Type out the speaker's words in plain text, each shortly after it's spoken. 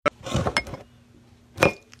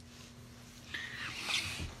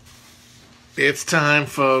It's time,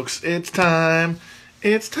 folks. It's time.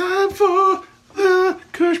 It's time for the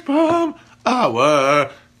Kush Bomb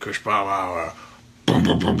Hour. Kush Bomb Hour. Boom,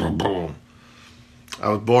 boom, boom, boom, boom. I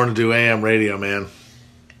was born to do AM radio, man.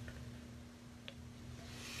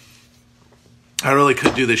 I really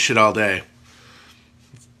could do this shit all day.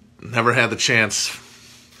 Never had the chance.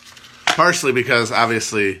 Partially because,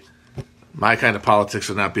 obviously, my kind of politics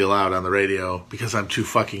would not be allowed on the radio because I'm too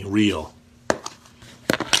fucking real.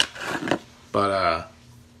 But,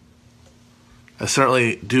 I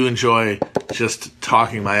certainly do enjoy just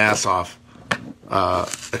talking my ass off,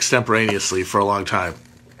 extemporaneously for a long time.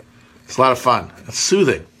 It's a lot of fun. It's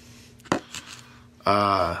soothing.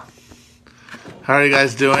 How are you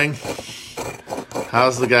guys doing?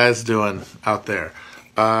 How's the guys doing out there?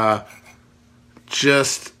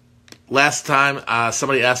 Just last time,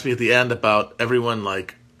 somebody asked me at the end about everyone,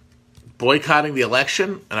 like, boycotting the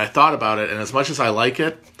election, and I thought about it, and as much as I like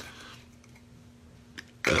it,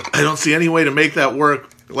 I don't see any way to make that work,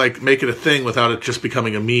 like, make it a thing without it just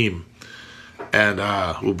becoming a meme. And,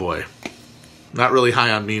 oh boy. Not really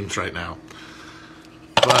high on memes right now.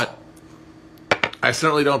 But I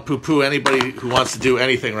certainly don't poo-poo anybody who wants to do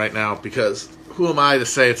anything right now, because who am I to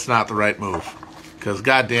say it's not the right move? Because,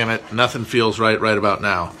 God damn it, nothing feels right about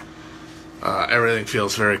now. Everything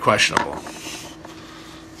feels very questionable.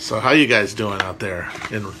 So how you guys doing out there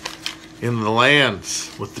in the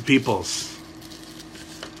lands with the peoples?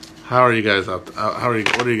 How are you guys up?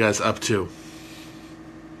 What are you guys up to?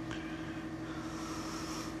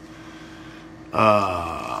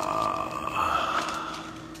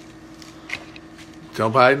 Joe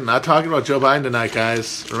Biden. Not talking about Joe Biden tonight,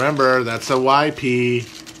 guys. Remember, that's a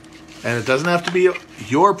YP, and it doesn't have to be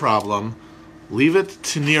your problem. Leave it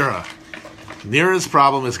to Neera. Neera's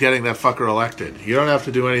problem is getting that fucker elected. You don't have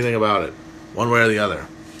to do anything about it, one way or the other.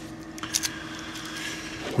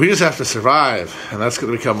 We just have to survive, and that's going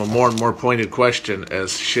to become a more and more pointed question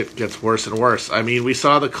as shit gets worse and worse. I mean, we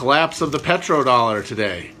saw the collapse of the petrodollar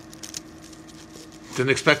today. Didn't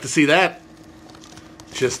expect to see that.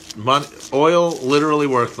 Just oil, literally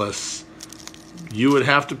worthless. You would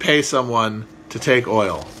have to pay someone to take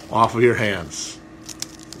oil off of your hands.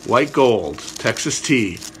 White Gold, Texas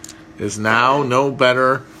Tea, is now no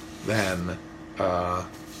better than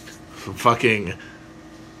fucking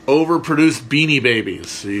overproduced Beanie Babies.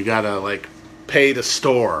 So you gotta, like, pay to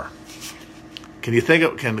store. Can you think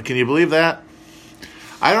of, can you believe that?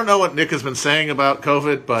 I don't know what Nick has been saying about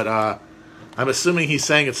COVID, but I'm assuming he's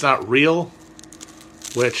saying it's not real,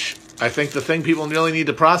 which I think the thing people really need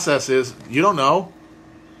to process is, you don't know.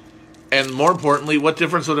 And more importantly, what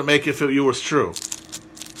difference would it make if it was true?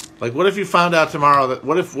 Like, what if you found out tomorrow that,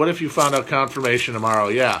 what if you found out confirmation tomorrow,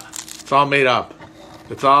 yeah, it's all made up.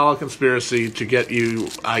 It's all a conspiracy to get you,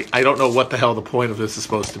 I don't know what the hell the point of this is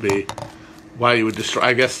supposed to be. Why you would destroy,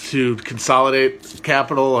 I guess to consolidate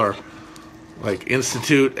capital or, like,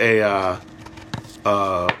 institute a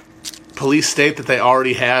police state that they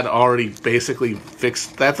already basically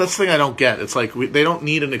fixed. That's the thing I don't get. It's like they don't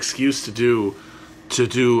need an excuse to do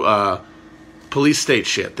police state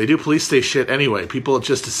shit. They do police state shit anyway. People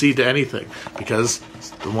just accede to anything because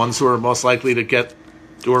the ones who are most likely to get,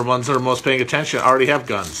 or ones that are most paying attention, already have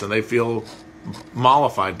guns and they feel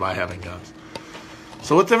mollified by having guns.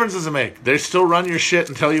 So what difference does it make? They still run your shit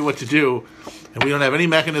and tell you what to do, and we don't have any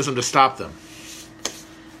mechanism to stop them.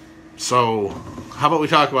 So, how about we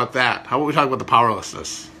talk about that? How about we talk about the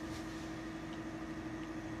powerlessness?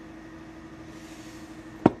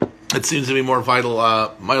 It seems to be more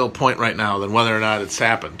vital point right now than whether or not it's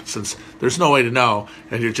happened, since there's no way to know,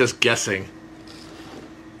 and you're just guessing.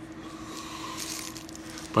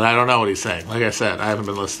 But I don't know what he's saying. Like I said, I haven't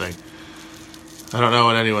been listening. I don't know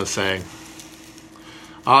what anyone's saying.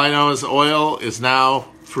 All I know is oil is now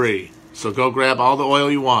free. So go grab all the oil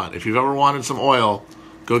you want. If you've ever wanted some oil,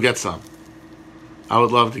 go get some. I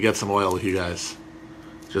would love to get some oil with you guys.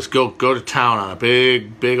 Just go to town on a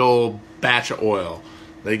big old batch of oil.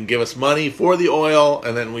 They can give us money for the oil,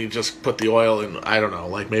 and then we just put the oil in, I don't know,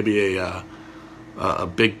 like maybe a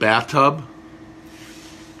big bathtub.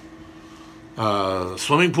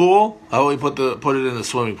 Swimming pool? How would we put it in the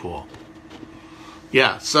swimming pool?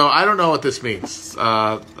 Yeah, so I don't know what this means.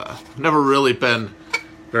 I've never really been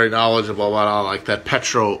very knowledgeable about all, like, that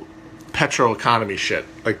petro economy shit,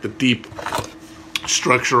 like the deep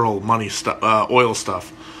structural money stuff, oil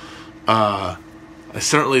stuff. I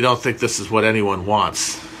certainly don't think this is what anyone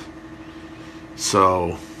wants.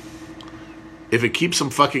 So if it keeps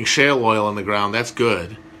some fucking shale oil in the ground, that's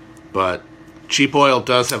good. But cheap oil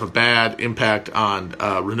does have a bad impact on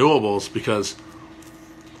renewables because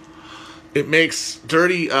it makes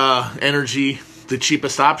dirty energy the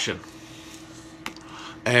cheapest option.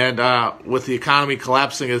 And with the economy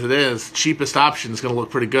collapsing as it is, cheapest option is going to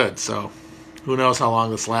look pretty good. So who knows how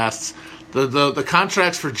long this lasts. The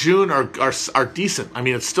contracts for June are decent. I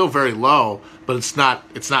mean, it's still very low, but it's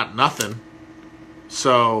not nothing.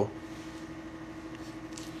 So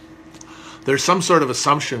there's some sort of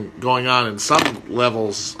assumption going on in some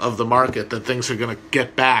levels of the market that things are going to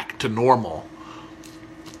get back to normal.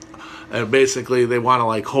 And basically, they want to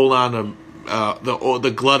like hold on to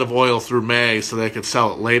the glut of oil through May so they could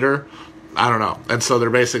sell it later. I don't know. And so they're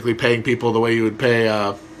basically paying people the way you would pay,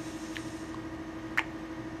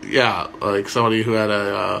 like somebody who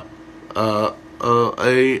had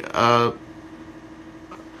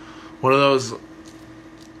one of those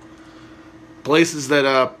places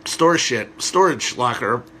that store shit, storage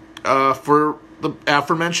locker for the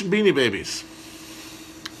aforementioned Beanie Babies.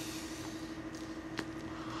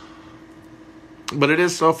 But it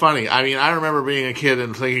is so funny. I mean, I remember being a kid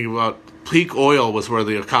and thinking about peak oil was where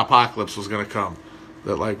the apocalypse was going to come.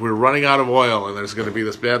 That, like, we're running out of oil and there's going to be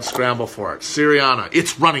this bad scramble for it. Syriana,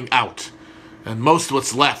 it's running out. And most of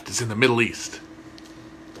what's left is in the Middle East.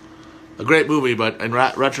 A great movie, but in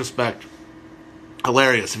retrospect,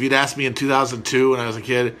 hilarious. If you'd asked me in 2002 when I was a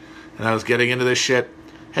kid and I was getting into this shit,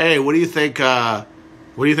 hey, what do you think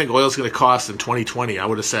oil's going to cost in 2020? I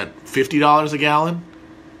would have said $50 a gallon.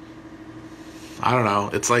 I don't know.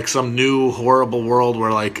 It's like some new horrible world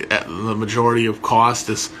where like the majority of cost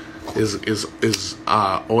is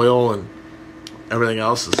oil and everything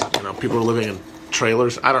else is, people are living in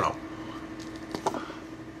trailers. I don't know.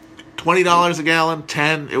 $20 a gallon,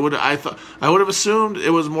 $10. I would have assumed it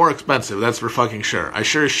was more expensive. That's for fucking sure. I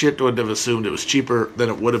sure as shit would have assumed it was cheaper than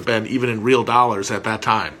it would have been even in real dollars at that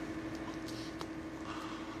time.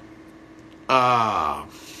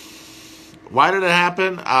 Why did it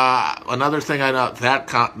happen? Another thing I know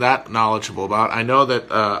that knowledgeable about. I know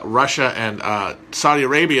that Russia and Saudi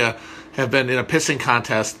Arabia have been in a pissing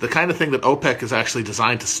contest, the kind of thing that OPEC is actually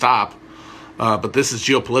designed to stop. But this is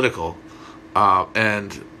geopolitical,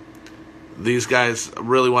 and these guys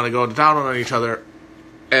really want to go down on each other.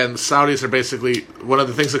 And Saudis are basically one of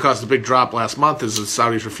the things that caused a big drop last month is that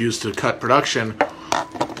Saudis refused to cut production,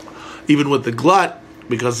 even with the glut.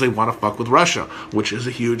 Because they want to fuck with Russia, which is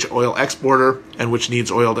a huge oil exporter and which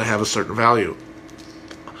needs oil to have a certain value.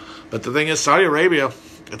 But the thing is, Saudi Arabia,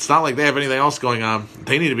 it's not like they have anything else going on.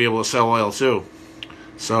 They need to be able to sell oil too.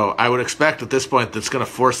 So I would expect at this point that's going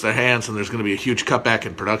to force their hands and there's going to be a huge cutback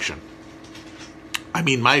in production. I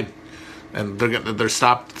mean, they're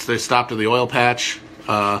stopped at the oil patch.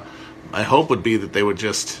 My hope would be that they would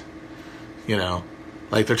just,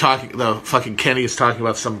 like the fucking Kenny is talking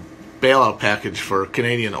about some bailout package for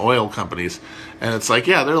Canadian oil companies, and it's like,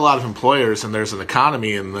 yeah, there are a lot of employers and there's an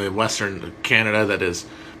economy in the Western Canada that is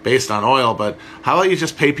based on oil, but how about you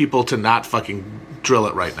just pay people to not fucking drill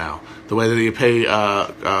it right now, the way that you pay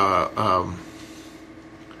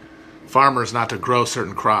farmers not to grow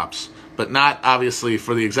certain crops, but not obviously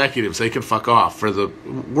for the executives. They can fuck off. For the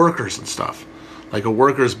workers and stuff, like a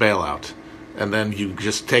workers bailout, and then you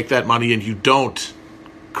just take that money and you don't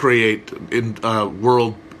create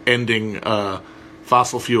world ending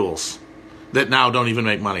fossil fuels that now don't even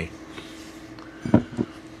make money.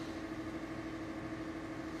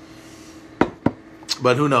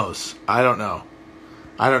 But who knows? I don't know.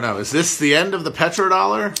 Is this the end of the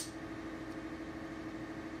petrodollar?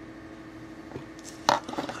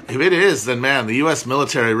 If it is, then man, the U.S.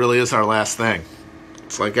 military really is our last thing.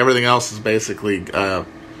 It's like everything else is basically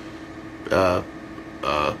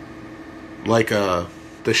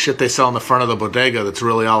the shit they sell in the front of the bodega that's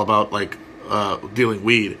really all about, like, dealing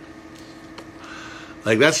weed.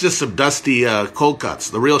 Like, that's just some dusty cold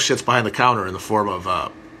cuts. The real shit's behind the counter in the form of,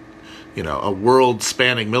 a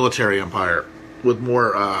world-spanning military empire with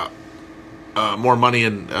more money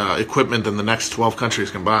and equipment than the next 12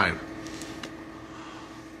 countries combined.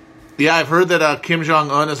 Yeah, I've heard that Kim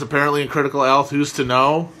Jong-un is apparently in critical health. Who's to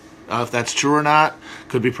know? If that's true or not,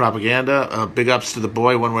 could be propaganda. Big ups to the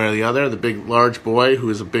boy, one way or the other. The big, large boy who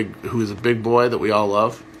is a big boy that we all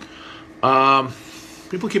love.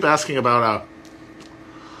 People keep asking about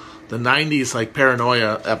the '90s like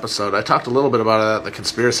paranoia episode. I talked a little bit about that in the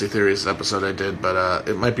conspiracy theories episode I did, but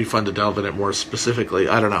it might be fun to delve in it more specifically.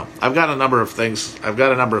 I don't know. I've got a number of things. I've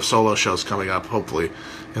got a number of solo shows coming up, hopefully,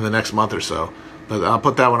 in the next month or so. But I'll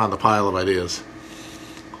put that one on the pile of ideas.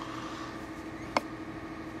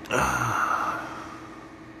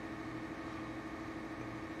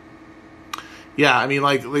 Yeah, I mean,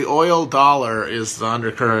 like, the oil dollar is the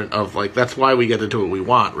undercurrent of, like, that's why we get to do what we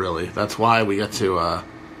want, really. That's why we get to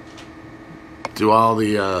do all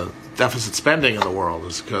the deficit spending in the world,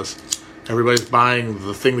 is because Everybody's buying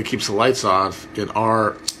the thing that keeps the lights off in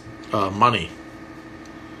our money.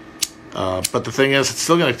 But the thing is, it's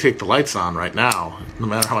still going to take the lights on right now, no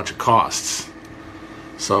matter how much it costs.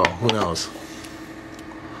 So, who knows?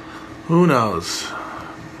 Who knows?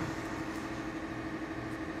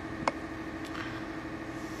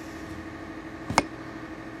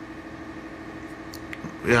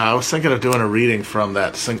 Yeah, I was thinking of doing a reading from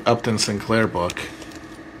that Upton Sinclair book.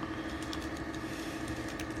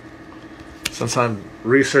 Since I'm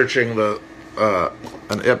researching an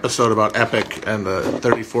episode about Epic and the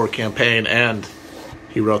 34 campaign, and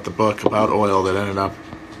he wrote the book about oil that ended up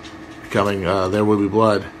becoming There Will Be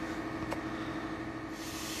Blood.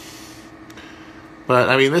 But,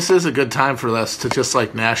 I mean, this is a good time for us to just,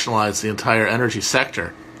 like, nationalize the entire energy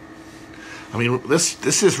sector. I mean,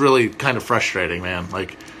 this is really kind of frustrating, man.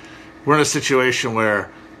 Like, we're in a situation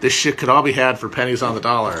where this shit could all be had for pennies on the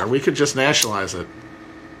dollar, and we could just nationalize it.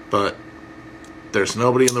 But there's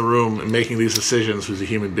nobody in the room making these decisions who's a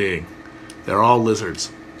human being. They're all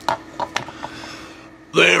lizards.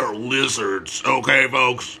 They're lizards, okay,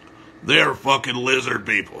 folks? They're fucking lizard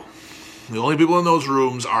people. The only people in those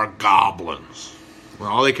rooms are goblins. And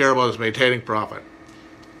all they care about is maintaining profit.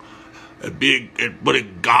 And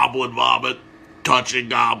putting goblin vomit, touching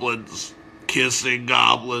goblins, kissing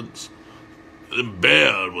goblins, in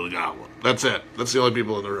bed with a goblin. That's it. That's the only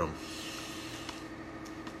people in the room.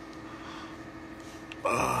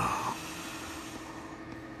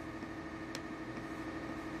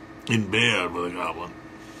 In bed with a goblin.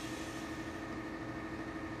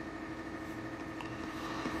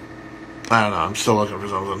 I don't know. I'm still looking for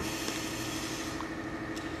something.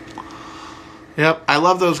 Yep, I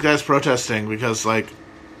love those guys protesting because, like,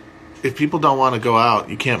 if people don't want to go out,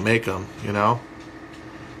 you can't make them, you know?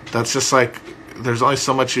 That's just like, there's only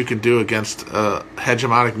so much you can do against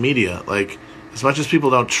hegemonic media. Like, as much as people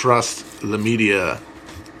don't trust the media,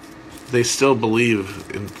 they still believe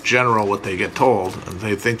in general what they get told, and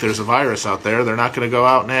they think there's a virus out there. They're not going to go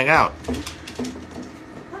out and hang out.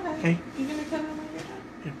 Okay. You gonna come in when you're done?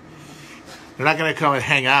 Yeah. They're not going to come and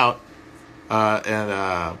hang out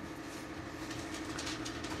and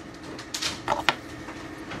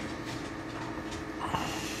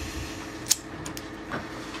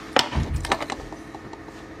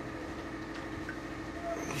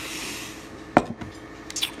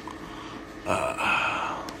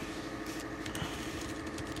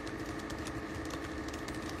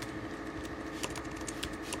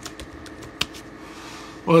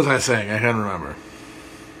what was I saying? I can't remember.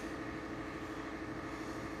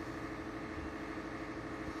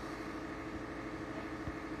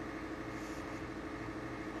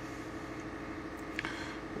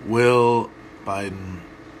 Will Biden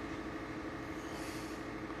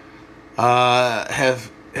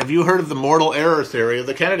have you heard of the mortal error theory of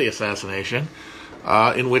the Kennedy assassination,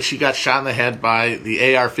 in which he got shot in the head by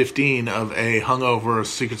the AR-15 of a hungover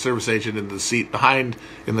Secret Service agent in the seat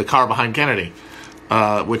in the car behind Kennedy?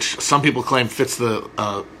 Which some people claim fits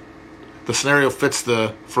the scenario fits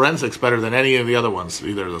the forensics better than any of the other ones,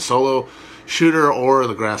 either the solo shooter or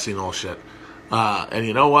the grassy knoll shit. And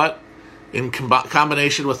you know what? In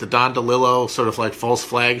combination with the Don DeLillo sort of like false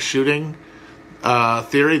flag shooting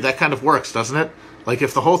theory, that kind of works, doesn't it? Like,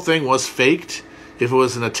 if the whole thing was faked, if it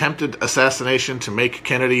was an attempted assassination to make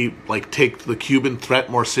Kennedy like take the Cuban threat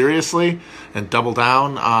more seriously and double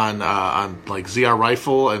down on like ZR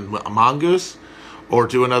Rifle and Mongoose, or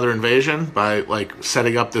do another invasion by like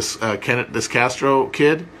setting up this Castro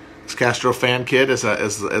fan kid as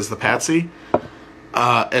the patsy,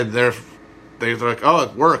 and they're like, oh,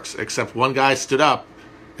 it works. Except one guy stood up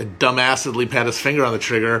and dumbassedly had his finger on the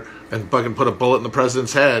trigger and fucking put a bullet in the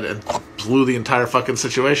president's head and blew the entire fucking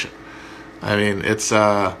situation. I mean, it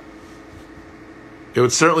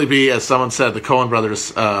would certainly be, as someone said, the Coen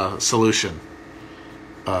brothers solution,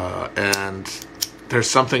 and there's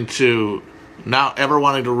something to not ever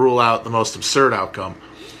wanting to rule out the most absurd outcome,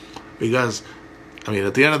 because, I mean,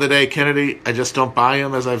 at the end of the day, Kennedy, I just don't buy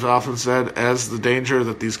him, as I've often said, as the danger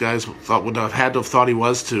that these guys would have had to have thought he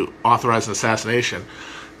was to authorize an assassination.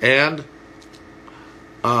 And,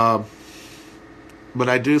 but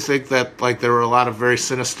I do think that, like, there were a lot of very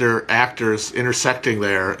sinister actors intersecting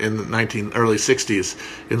there in the early 60s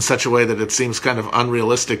in such a way that it seems kind of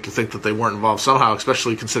unrealistic to think that they weren't involved somehow,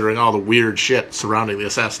 especially considering all the weird shit surrounding the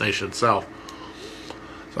assassination itself.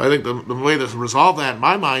 So I think the way to resolve that in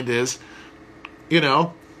my mind is,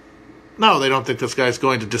 no, they don't think this guy's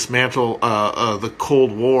going to dismantle the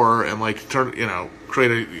Cold War and like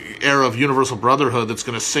create an era of universal brotherhood that's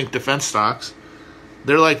going to sink defense stocks.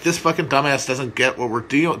 They're like, this fucking dumbass doesn't get what we're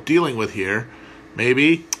dealing with here.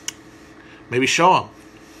 Maybe show him.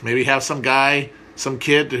 Maybe have some guy, some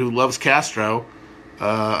kid who loves Castro,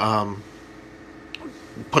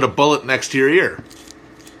 put a bullet next to your ear.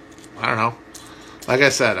 I don't know. Like I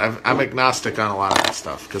said, I'm agnostic on a lot of that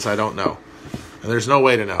stuff because I don't know. And there's no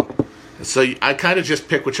way to know. And so I kind of just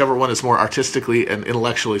pick whichever one is more artistically and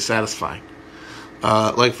intellectually satisfying.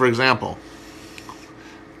 Like, for example,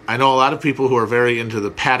 I know a lot of people who are very into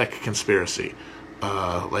the Paddock conspiracy.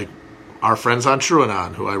 Like our friends on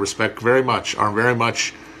TrueAnon, who I respect very much,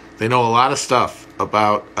 they know a lot of stuff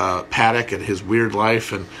about Paddock and his weird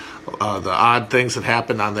life and the odd things that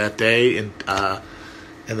happened on that day. And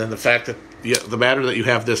then the fact that the matter that you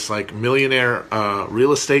have this like millionaire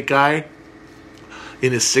real estate guy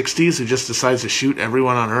in his 60s who just decides to shoot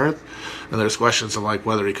everyone on Earth. And there's questions of like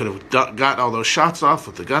whether he could have gotten all those shots off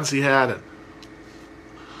with the guns he had. And,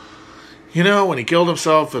 you know, when he killed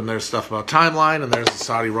himself, and there's stuff about timeline, and there's the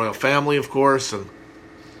Saudi royal family, of course, and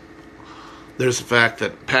there's the fact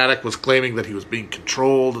that Paddock was claiming that he was being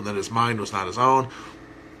controlled and that his mind was not his own.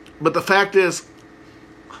 But the fact is,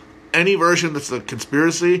 any version that's a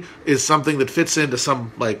conspiracy is something that fits into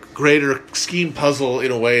some like greater scheme puzzle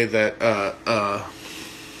in a way that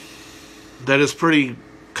that is pretty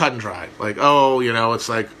cut and dry. Like, oh, you know, it's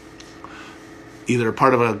like either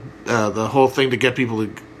part of the whole thing to get people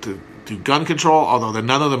to do gun control, although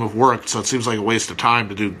none of them have worked, so it seems like a waste of time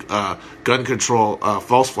to do gun control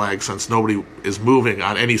false flags since nobody is moving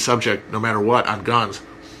on any subject, no matter what, on guns.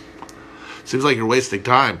 Seems like you're wasting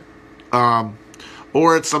time.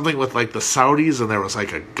 Or it's something with like the Saudis and there was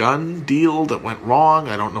like a gun deal that went wrong.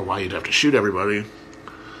 I don't know why you'd have to shoot everybody.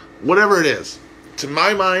 Whatever it is, to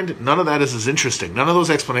my mind, none of that is as interesting. None of those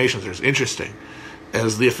explanations are as interesting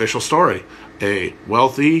as the official story. A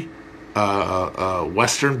wealthy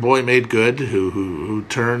Western boy made good who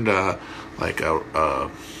turned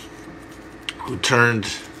who turned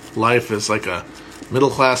life as like a middle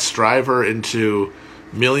class striver into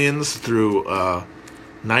millions through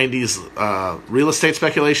 90s real estate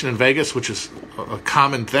speculation in Vegas, which is a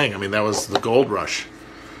common thing. I mean, that was the gold rush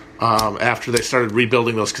after they started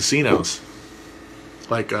rebuilding those casinos,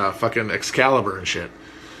 like fucking Excalibur and shit.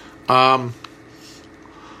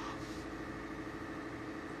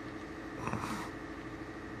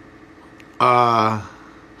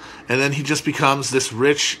 And then he just becomes this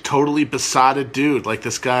rich, totally besotted dude. Like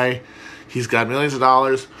this guy, he's got millions of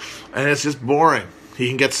dollars, and it's just boring. He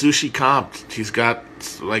can get sushi comped. He's got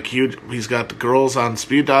like huge. He's got the girls on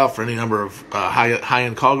speed dial for any number of high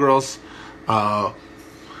end call girls.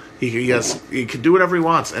 He can do whatever he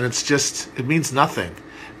wants, and it means nothing.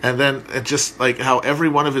 And then it just like how every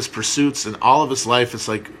one of his pursuits and all of his life is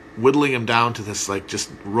like whittling him down to this like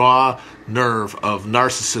just raw nerve of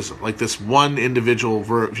narcissism, like this one individual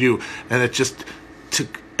view, and it just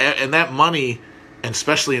and that money, and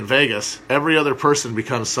especially in Vegas, every other person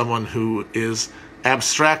becomes someone who is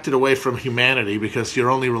abstracted away from humanity because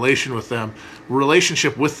your only relationship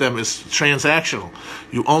with them is transactional.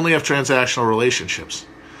 You only have transactional relationships,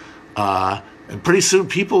 and pretty soon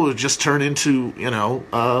people will just turn into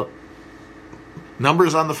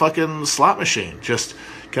numbers on the fucking slot machine. Just,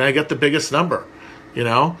 can I get the biggest number?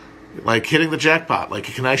 Like hitting the jackpot. Like,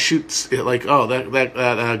 can I shoot? Like, oh,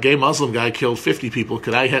 that gay Muslim guy killed 50 people.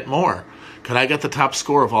 Could I hit more? Could I get the top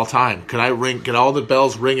score of all time? Could I get all the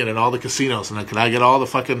bells ringing in all the casinos? And then could I get all the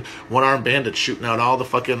fucking one-armed bandits shooting out all the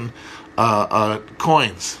fucking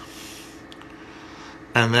coins?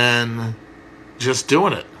 And then just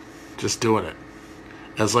doing it.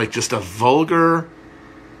 As like just a vulgar,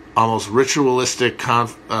 almost ritualistic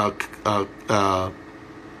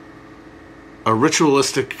a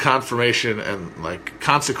ritualistic confirmation and like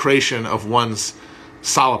consecration of one's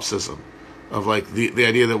solipsism, of like the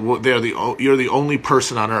idea that you're the only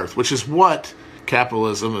person on earth, which is what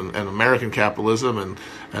capitalism and American capitalism and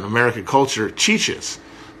American culture teaches,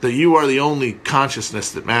 that you are the only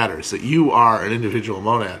consciousness that matters, that you are an individual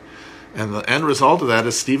monad. And the end result of that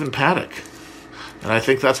is Stephen Paddock. And I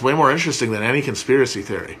think that's way more interesting than any conspiracy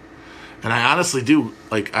theory. And I honestly do,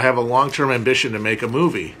 like, I have a long-term ambition to make a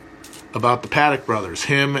movie about the Paddock brothers,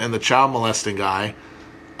 him and the child molesting guy,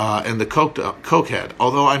 and the cokehead.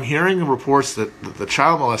 Although I'm hearing reports that the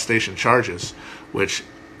child molestation charges, which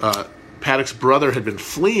Paddock's brother had been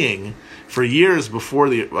fleeing for years before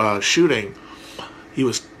the shooting, he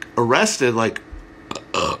was arrested like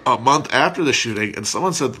a month after the shooting, and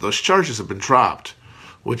someone said that those charges have been dropped,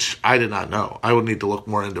 which I did not know. I would need to look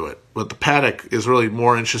more into it. But the Paddock is really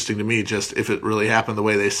more interesting to me, just if it really happened the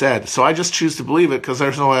way they said. So I just choose to believe it because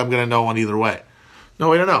there's no way I'm going to know one either way. No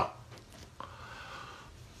way to know.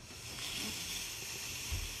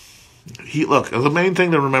 Look, the main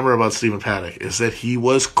thing to remember about Stephen Paddock is that he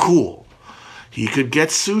was cool. he could get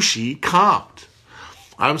sushi comped.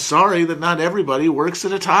 I'm sorry that not everybody works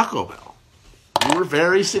at a Taco Bell. You were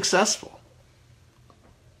very successful.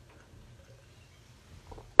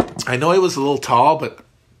 I know he was a little tall, but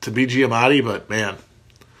to be Giamatti, but man,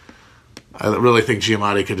 I really think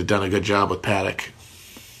Giamatti could have done a good job with Paddock.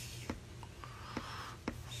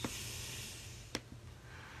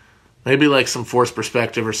 Maybe like some forced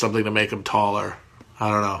perspective or something to make him taller. I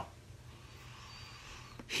don't know.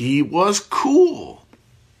 He was cool.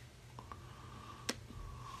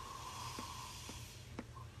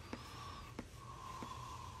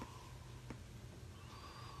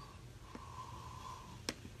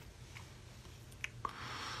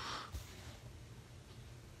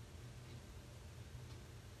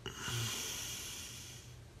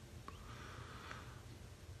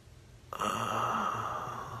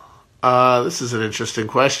 This is an interesting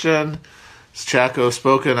question. Has Chaco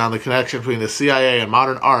spoken on the connection between the CIA and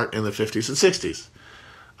modern art in the 50s and 60s?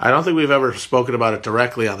 I don't think we've ever spoken about it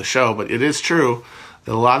directly on the show, but it is true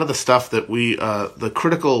that a lot of the stuff that the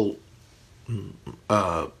critical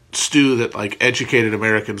stew that like educated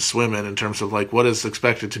Americans swim in terms of like what is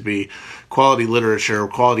expected to be quality literature,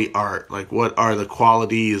 quality art, like what are the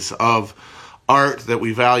qualities of art that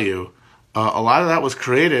we value. A lot of that was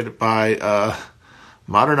created by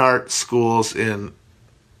modern art schools in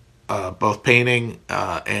both painting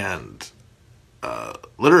and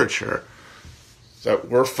literature that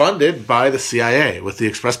were funded by the CIA with the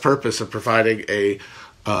express purpose of providing a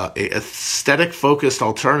aesthetic-focused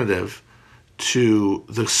alternative to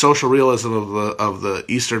the social realism of the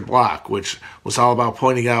Eastern Bloc, which was all about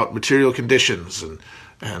pointing out material conditions and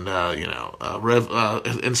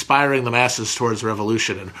inspiring the masses towards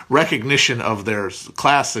revolution and recognition of their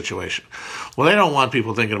class situation. Well, they don't want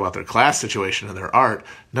people thinking about their class situation in their art.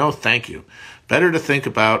 No, thank you. Better to think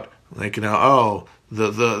about, like,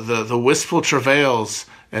 the wistful travails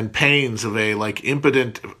and pains of a like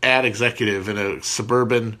impotent ad executive in a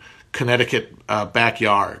suburban Connecticut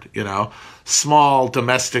backyard. Small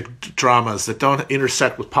domestic dramas that don't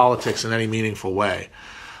intersect with politics in any meaningful way.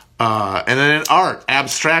 And then in art,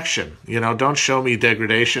 abstraction. Don't show me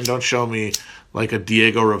degradation. Don't show me like a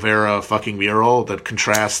Diego Rivera fucking mural that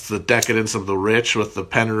contrasts the decadence of the rich with the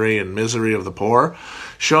penury and misery of the poor.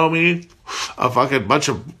 Show me a fucking bunch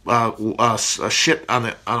of shit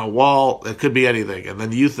on a wall that could be anything, and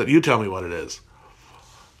then you tell me what it is.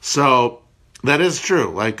 So that is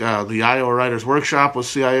true. Like the Iowa Writers Workshop was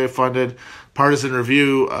CIA funded. Partisan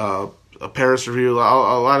Review, a Paris Review,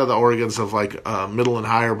 a lot of the organs of like middle and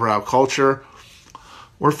higher brow culture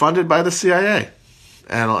were funded by the CIA.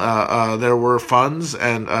 And there were funds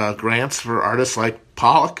and grants for artists like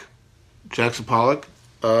Jackson Pollock,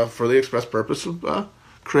 for the express purpose of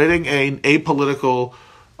creating an apolitical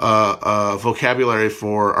vocabulary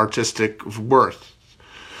for artistic worth.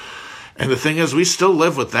 And the thing is, we still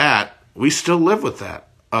live with that.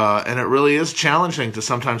 And it really is challenging to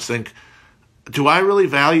sometimes think, do I really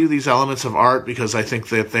value these elements of art because I think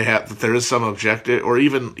that there is some objective or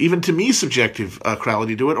even to me subjective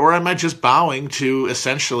quality to it, or am I just bowing to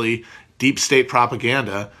essentially deep state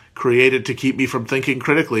propaganda created to keep me from thinking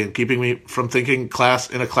critically and keeping me from thinking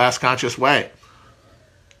in a class conscious way?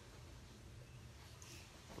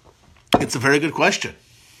 It's a very good question.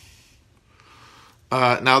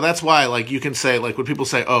 Now that's why, like, you can say, like, when people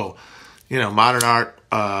say, modern art,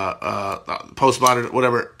 postmodern,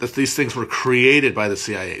 whatever, these things were created by the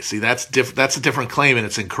CIA. See, that's a different claim, and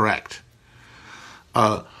it's incorrect.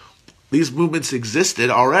 These movements existed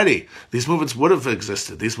already. These movements would have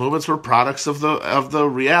existed. These movements were products of the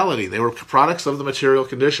reality. They were products of the material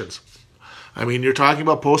conditions. I mean, you're talking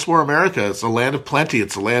about post-war America. It's a land of plenty.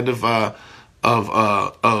 It's a land of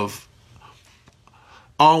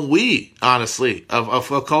ennui, honestly,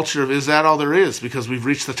 of a culture of is that all there is? Because we've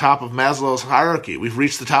reached the top of Maslow's hierarchy. We've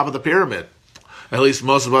reached the top of the pyramid. At least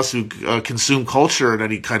most of us who consume culture in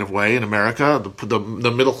any kind of way in America, the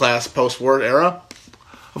middle class post-war era.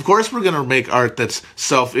 Of course we're going to make art that's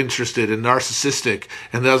self-interested and narcissistic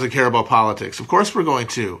and doesn't care about politics. Of course we're going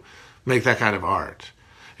to make that kind of art.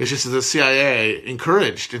 It's just that the CIA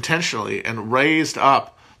encouraged intentionally and raised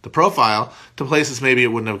up the profile to places maybe it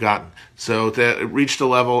wouldn't have gotten. So that it reached a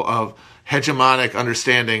level of hegemonic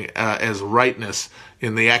understanding as rightness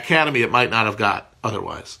in the academy it might not have got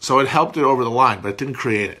otherwise. So it helped it over the line, but it didn't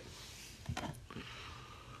create it.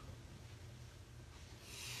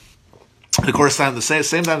 And of course, the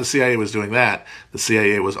same time the CIA was doing that, the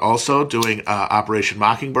CIA was also doing Operation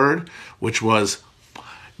Mockingbird, which was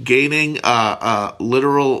gaining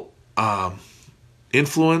literal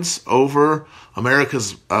influence over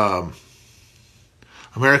America's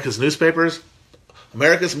newspapers,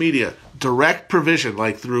 America's media, direct provision,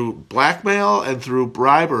 like through blackmail and through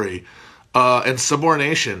bribery and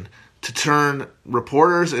subornation, to turn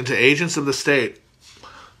reporters into agents of the state,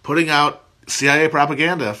 putting out CIA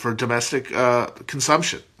propaganda for domestic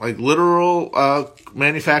consumption, like literal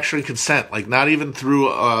manufacturing consent, like not even through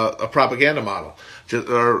a propaganda model,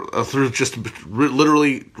 or through just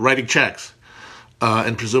literally writing checks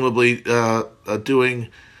and presumably doing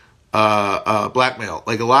blackmail.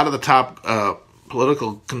 Like a lot of the top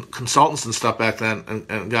political consultants and stuff back then,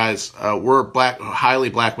 and guys were highly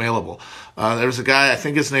blackmailable. There was a guy, I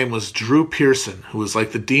think his name was Drew Pearson, who was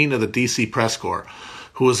like the dean of the D.C. press corps,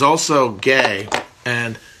 who was also gay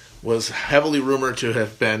and was heavily rumored to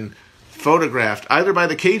have been photographed either by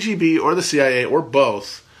the KGB or the CIA or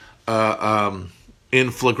both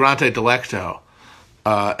in flagrante delicto.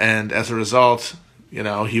 And as a result,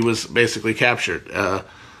 he was basically captured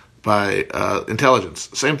by intelligence.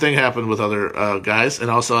 Same thing happened with other guys,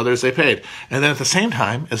 and also others they paid. And then at the same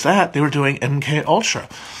time as that, they were doing MK Ultra,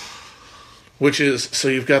 which is, so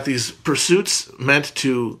you've got these pursuits meant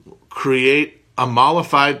to create a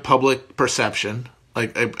mollified public perception,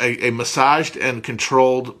 like a massaged and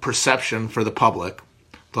controlled perception for the public,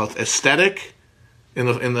 both aesthetic in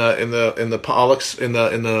the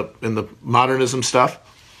modernism stuff,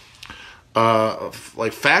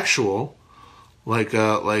 like factual, like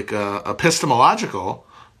epistemological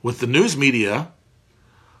with the news media,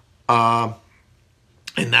 and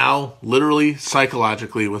now literally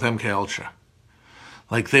psychologically with MK Ultra.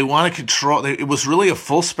 Like they want to control. It was really a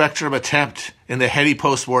full spectrum attempt in the heady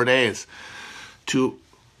post-war days to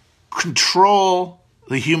control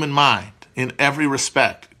the human mind in every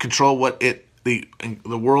respect, control what the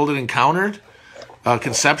world it encountered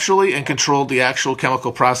conceptually, and controlled the actual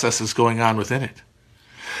chemical processes going on within it.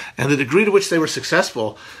 And the degree to which they were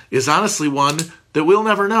successful is honestly one that we'll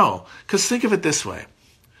never know. Because think of it this way.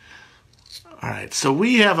 All right, so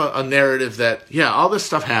we have a narrative that, all this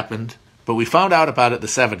stuff happened, but we found out about it in the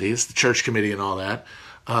 70s, the Church Committee and all that.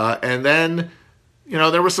 And then,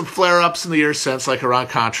 there were some flare-ups in the years since, like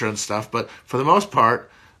Iran-Contra and stuff. But for the most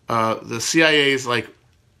part, the CIA's,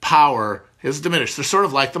 power has diminished. They're sort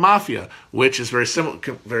of like the mafia, which is very similar,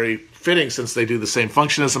 very fitting since they do the same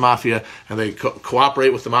function as the mafia, and they cooperate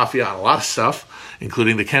with the mafia on a lot of stuff,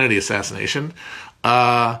 including the Kennedy assassination.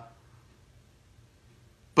 But,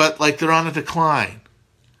 they're on a decline.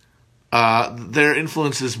 Their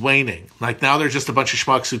influence is waning. Like, now they're just a bunch of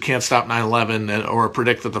schmucks who can't stop 9/11 or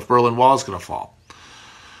predict that the Berlin Wall is going to fall.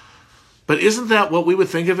 But isn't that what we would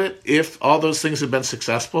think of it if all those things had been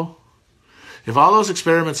successful? If all those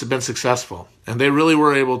experiments had been successful, and they really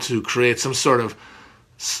were able to create some sort of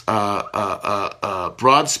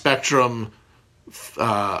broad-spectrum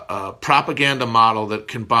propaganda model that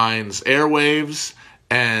combines airwaves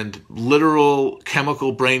and literal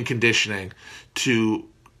chemical brain conditioning to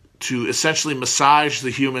essentially massage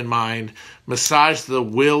the human mind, massage the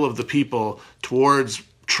will of the people towards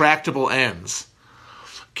tractable ends,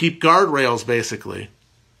 keep guardrails, basically.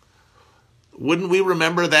 Wouldn't we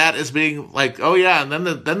remember that as being like, oh yeah, and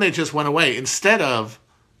then they just went away, instead of,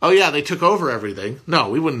 oh yeah, they took over everything? No,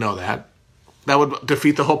 we wouldn't know that. That would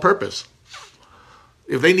defeat the whole purpose.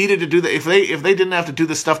 If they needed to do that, if they didn't have to do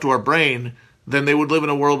this stuff to our brain, then they would live in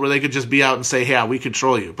a world where they could just be out and say, yeah, we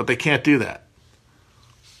control you. But they can't do that.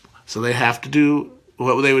 So they have to do,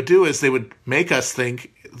 what they would do is they would make us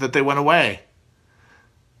think that they went away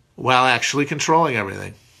while actually controlling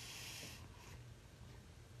everything.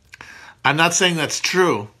 I'm not saying that's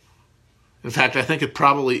true. In fact, I think it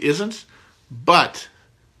probably isn't. But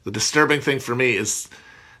the disturbing thing for me is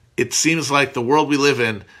it seems like the world we live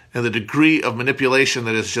in and the degree of manipulation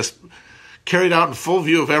that is just carried out in full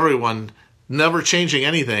view of everyone, never changing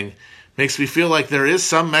anything, makes me feel like there is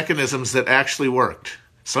some mechanisms that actually worked.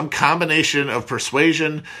 Some combination of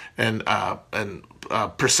persuasion and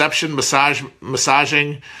perception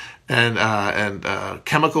massaging and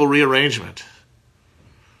chemical rearrangement.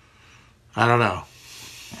 I don't know.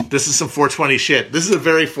 This is some 420 shit. This is a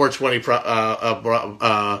very 420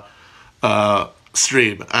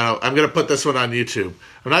 stream. I'm going to put this one on YouTube.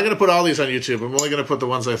 I'm not going to put all these on YouTube. I'm only going to put the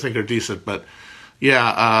ones I think are decent. But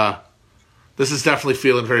yeah, this is definitely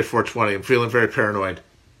feeling very 420. I'm feeling very paranoid.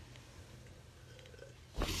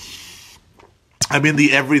 I mean,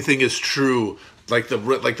 the everything is true, like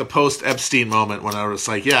the post Epstein moment when I was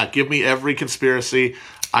like, yeah, give me every conspiracy.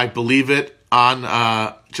 I believe it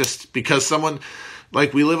on just because someone,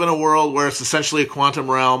 like, we live in a world where it's essentially a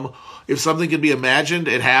quantum realm. If something can be imagined,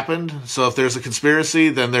 it happened. So if there's a conspiracy,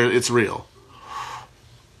 then it's real.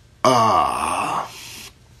 Yeah.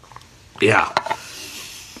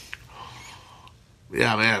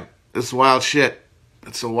 Yeah, man. It's wild shit.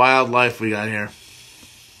 It's a wild life we got here.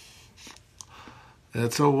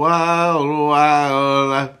 It's a wild, wild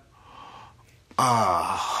life.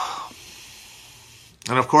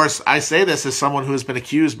 And of course, I say this as someone who has been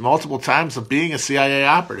accused multiple times of being a CIA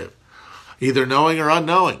operative, either knowing or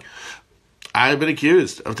unknowing. I've been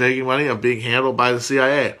accused of taking money, of being handled by the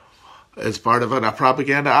CIA as part of a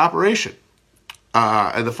propaganda operation.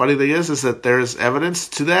 And the funny thing is that there's evidence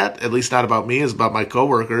to that, at least not about me, it's about my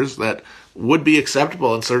coworkers, that would be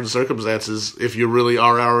acceptable in certain circumstances if you really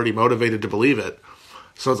are already motivated to believe it.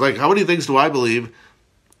 So it's like, how many things do I believe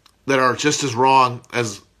that are just as wrong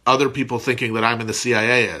as other people thinking that I'm in the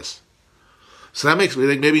CIA is? So that makes me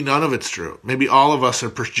think maybe none of it's true. Maybe all of us are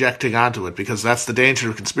projecting onto it, because that's the danger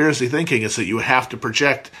of conspiracy thinking, is that you have to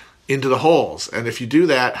project into the holes. And if you do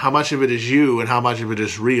that, how much of it is you and how much of it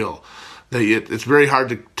is real? It's very hard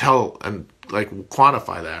to tell and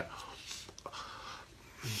quantify that.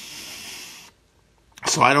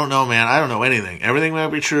 So I don't know, man. I don't know anything. Everything might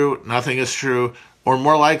be true. Nothing is true. Or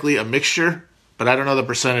more likely a mixture, but I don't know the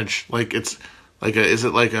percentage. Is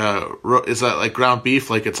that like ground beef?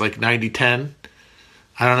 Like it's like 90-10?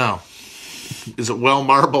 I don't know. Is it well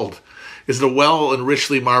marbled? Is it a well and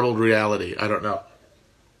richly marbled reality? I don't know.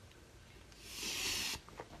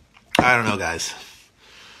 I don't know, guys.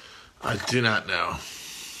 I do not know.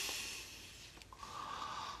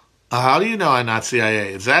 How do you know I'm not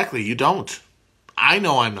CIA? Exactly, you don't. I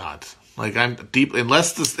know I'm not. I'm deep,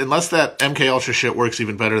 unless that MK Ultra shit works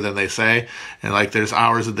even better than they say, and there's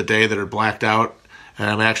hours of the day that are blacked out, and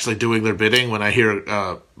I'm actually doing their bidding when I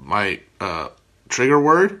hear my trigger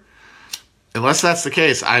word. Unless that's the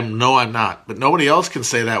case, I'm not. But nobody else can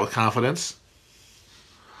say that with confidence.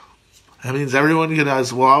 That means everyone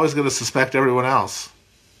is always going to suspect everyone else.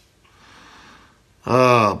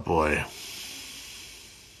 Oh boy.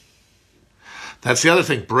 That's the other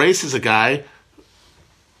thing. Brace is a guy.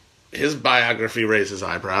 His biography raises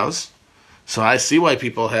eyebrows. So I see why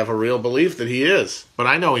people have a real belief that he is. But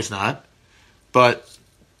I know he's not. But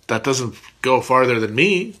that doesn't go farther than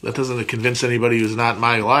me. That doesn't convince anybody who's not in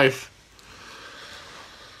my life.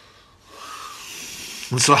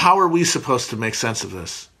 And so how are we supposed to make sense of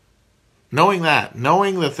this? Knowing that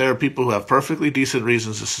there are people who have perfectly decent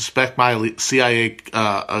reasons to suspect my CIA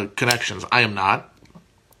connections. I am not.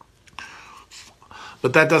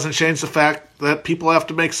 But that doesn't change the fact that people have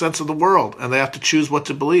to make sense of the world, and they have to choose what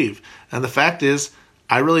to believe. And the fact is,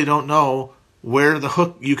 I really don't know where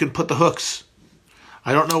you can put the hooks.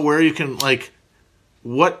 I don't know where you can,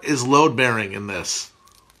 what is load-bearing in this?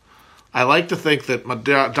 I like to think that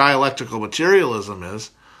dialectical materialism is.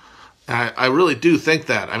 I really do think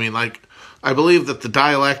that. I mean, I believe that the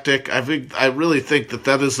dialectic, I really think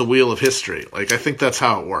that is the wheel of history. I think that's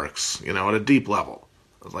how it works, at a deep level.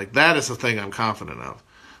 That is the thing I'm confident of.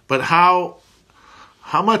 But how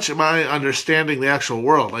much am I understanding the actual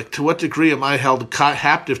world? To what degree am I held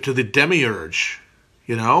captive to the demiurge?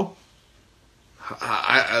 The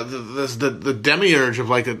demiurge of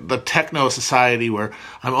the techno society where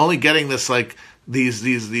I'm only getting this these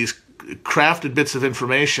crafted bits of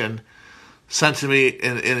information sent to me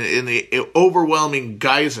in the overwhelming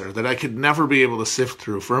geyser that I could never be able to sift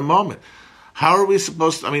through for a moment. How are we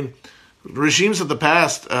supposed to? I mean, regimes of the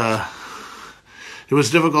past, it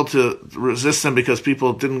was difficult to resist them because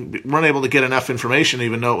people weren't able to get enough information to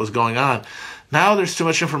even know what was going on. Now there's too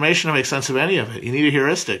much information to make sense of any of it. You need a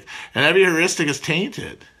heuristic. And every heuristic is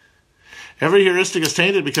tainted. Every heuristic is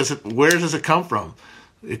tainted because where does it come from?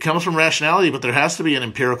 It comes from rationality, but there has to be an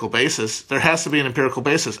empirical basis. There has to be an empirical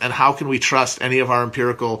basis. And how can we trust any of our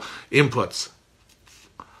empirical inputs?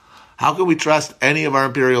 How can we trust any of our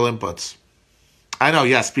empirical inputs? I know,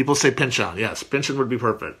 yes, people say Pynchon. Yes, Pynchon would be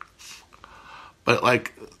perfect. But,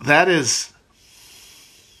 that is...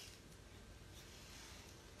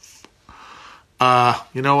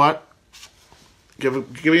 you know what?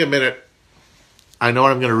 Give me a minute. I know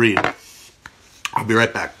what I'm going to read. I'll be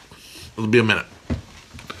right back. It'll be a minute.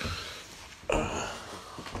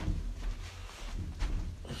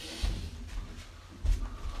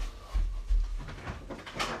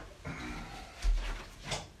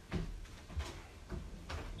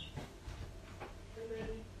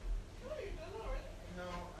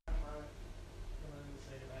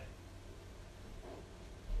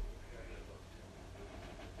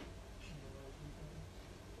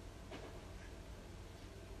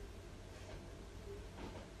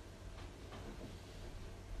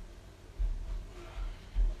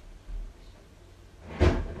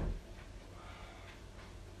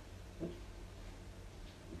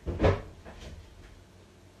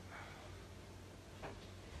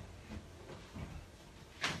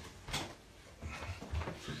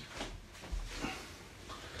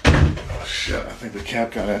 shit, I think the cat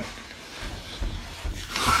got in.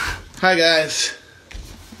 Hi, guys.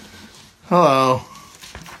 Hello.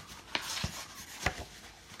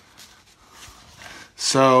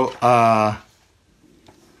 So,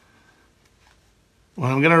 what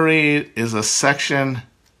I'm going to read is a section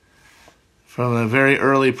from a very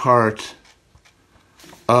early part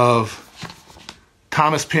of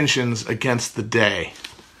Thomas Pynchon's Against the Day,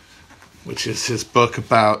 which is his book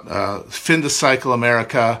about fin to cycle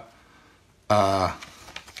America, the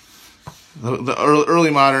early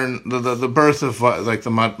modern, the birth of like the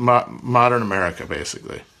modern America,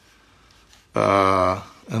 basically.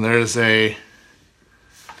 And there's a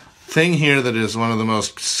thing here that is one of the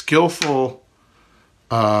most skillful,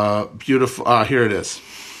 beautiful. Here it is.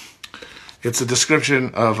 It's a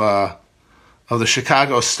description of the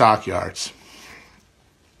Chicago stockyards.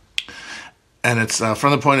 And it's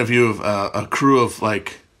from the point of view of a crew of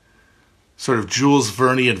like sort of Jules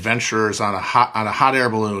Verne adventurers on a hot air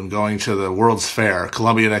balloon going to the World's Fair,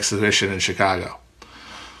 Columbian Exhibition in Chicago.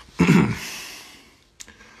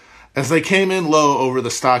 As they came in low over the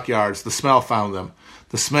stockyards, the smell found them.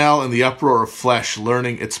 The smell and the uproar of flesh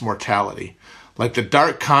learning its mortality. Like the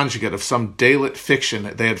dark conjugate of some daylit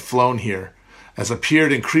fiction they had flown here, as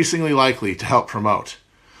appeared increasingly likely to help promote.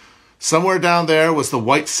 Somewhere down there was the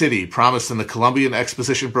White City promised in the Columbian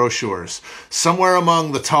Exposition brochures. Somewhere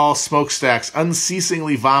among the tall smokestacks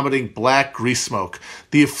unceasingly vomiting black grease smoke,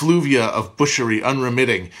 the effluvia of butchery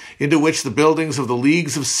unremitting, into which the buildings of the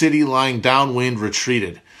leagues of city lying downwind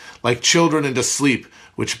retreated, like children into sleep,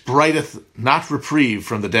 which bringeth not reprieve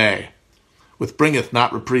from the day.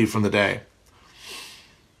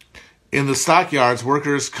 In the stockyards,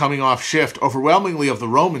 workers coming off shift, overwhelmingly of the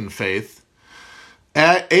Roman faith,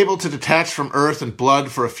 able to detach from earth and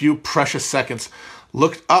blood for a few precious seconds,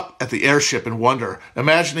 looked up at the airship in wonder,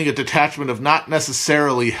 imagining a detachment of not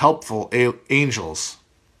necessarily helpful angels.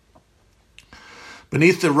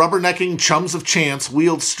 Beneath the rubbernecking chums of chance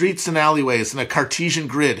wheeled streets and alleyways in a Cartesian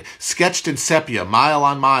grid, sketched in sepia, mile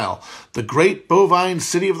on mile. The great bovine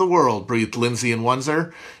city of the world, breathed Lindsay in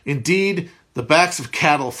wonder. Indeed, the backs of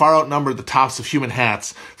cattle far outnumbered the tops of human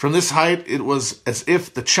hats. From this height, it was as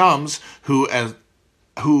if the chums, who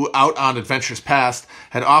out on adventures past,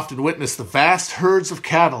 had often witnessed the vast herds of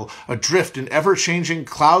cattle adrift in ever-changing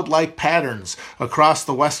cloud-like patterns across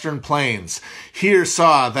the western plains, here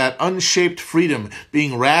saw that unshaped freedom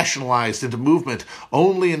being rationalized into movement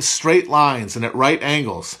only in straight lines and at right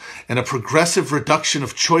angles, and a progressive reduction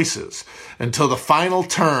of choices, until the final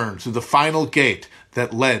turn through the final gate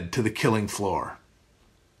that led to the killing floor.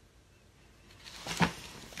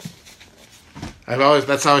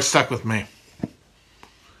 That's always stuck with me.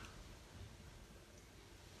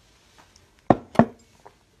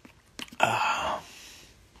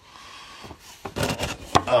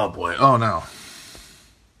 Oh boy. Oh no.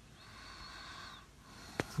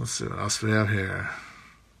 Let's see what else we have here.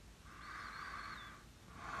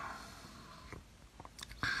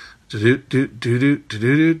 Do.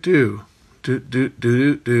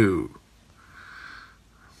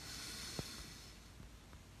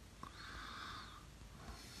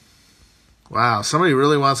 Wow, somebody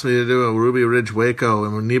really wants me to do a Ruby Ridge Waco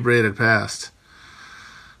and inebriated past.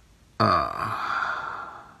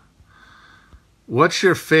 What's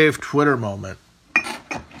your fave Twitter moment?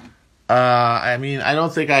 I mean, I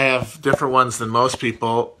don't think I have different ones than most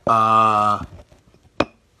people.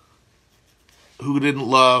 Who didn't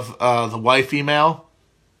love the wife email?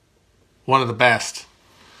 One of the best.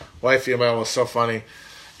 Wife email was so funny.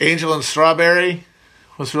 Angel and Strawberry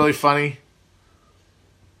was really funny.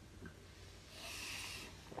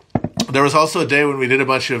 There was also a day when we did a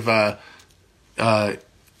bunch of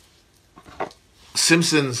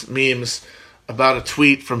Simpsons memes about a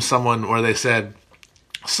tweet from someone where they said,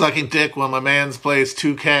 "Sucking dick when my man's plays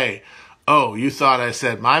 2K. Oh, you thought I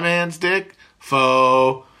said my man's dick?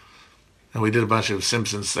 Faux." And we did a bunch of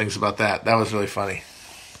Simpsons things about that. That was really funny.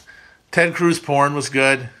 Ted Cruz porn was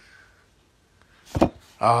good.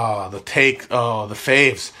 Oh, the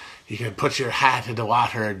faves. You can put your hat into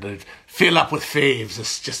water and fill up with faves.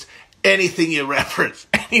 It's just anything you reference.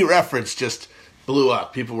 Any reference just blew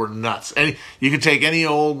up. People were nuts. And you could take any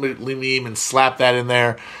old meme and slap that in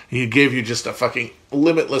there. And he'd give you just a fucking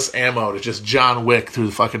limitless ammo to just John Wick through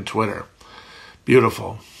the fucking Twitter.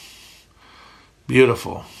 Beautiful.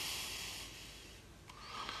 Beautiful.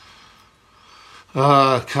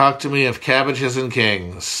 Talk to me of cabbages and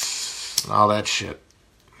kings. All that shit.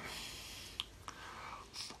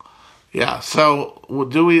 Yeah, so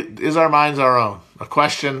is our minds our own? A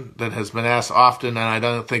question that has been asked often and I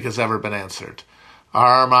don't think has ever been answered.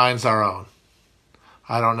 Are our minds our own?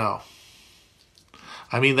 I don't know.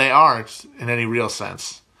 I mean, they aren't in any real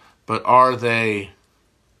sense. But are they,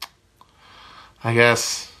 I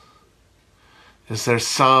guess, is there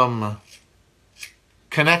some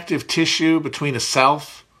connective tissue between a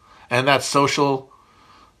self and that social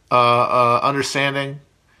understanding?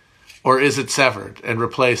 Or is it severed and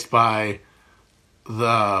replaced by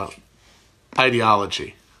the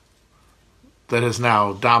ideology that has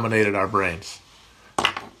now dominated our brains?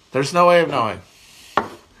 There's no way of knowing.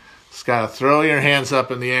 Just gotta throw your hands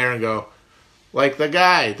up in the air and go, like the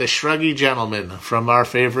guy, the shruggy gentleman from our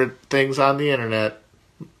favorite things on the internet,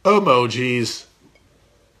 emojis.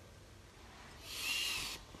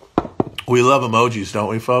 We love emojis, don't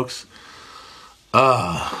we, folks?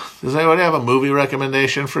 Does anybody have a movie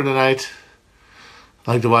recommendation for tonight?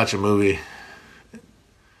 I'd like to watch a movie.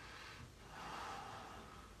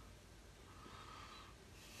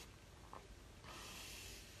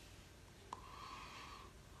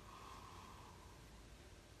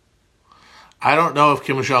 I don't know if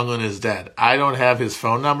Kim Jong-un is dead. I don't have his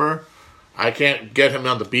phone number. I can't get him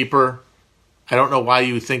on the beeper. I don't know why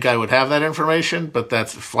you think I would have that information, but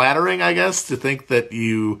that's flattering, I guess, to think that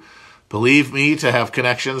you believe me to have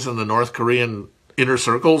connections in the North Korean inner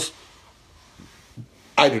circles.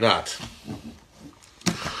 I do not.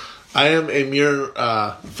 I am a mere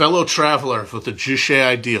fellow traveler with the Juche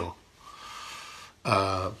ideal.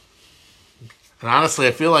 And honestly,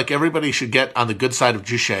 I feel like everybody should get on the good side of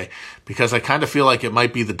Juche, because I kind of feel like it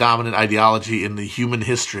might be the dominant ideology in the human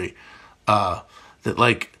history. That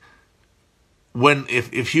like,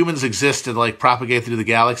 if humans exist and like propagate through the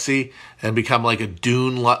galaxy and become like a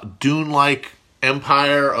Dune-like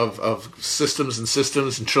empire of systems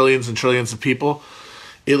and trillions of people,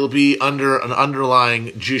 it'll be under an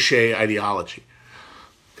underlying Juche ideology.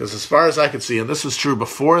 Because as far as I could see, and this was true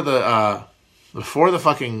before the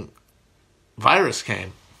fucking virus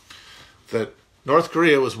came, that North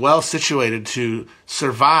Korea was well situated to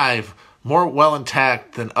survive more well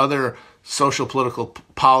intact than other social political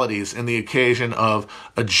polities in the occasion of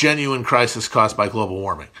a genuine crisis caused by global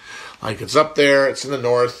warming. Like, it's up there, it's in the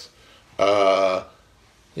north,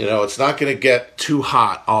 it's not going to get too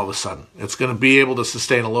hot all of a sudden. It's going to be able to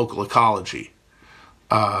sustain a local ecology.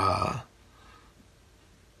 And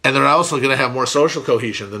they're also going to have more social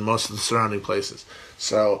cohesion than most of the surrounding places.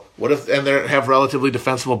 So what if, and they have relatively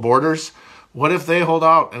defensible borders, what if they hold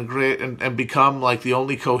out and create and become like the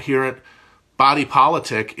only coherent body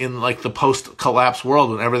politic in like the post-collapse world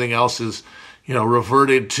when everything else is,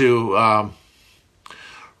 reverted to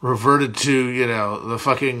the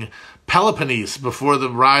fucking Peloponnese before the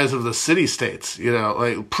rise of the city-states,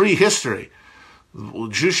 like prehistory.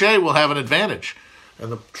 Juche will have an advantage.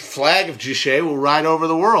 And the flag of Juche will ride over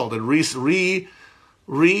the world and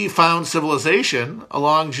re-found civilization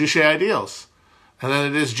along Juche ideals. And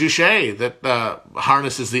then it is Juche that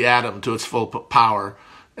harnesses the atom to its full power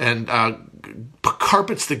and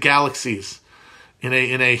carpets the galaxies in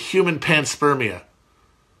a human panspermia,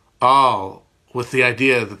 all with the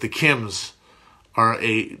idea that the Kims are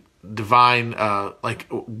a divine, like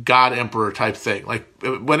God Emperor type thing. Like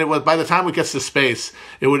by the time it gets to space,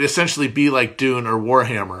 it would essentially be like Dune or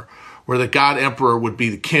Warhammer, where the God Emperor would be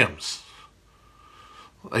the Kims.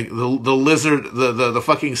 Like the lizard, the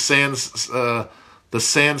fucking the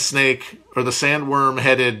sand snake or the sandworm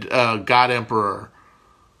headed God Emperor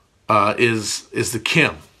is the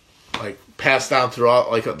Kim, like passed down through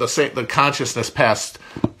all, like the consciousness passed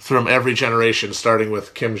from every generation, starting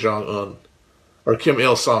with Kim Jong-un or Kim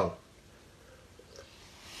Il-sung.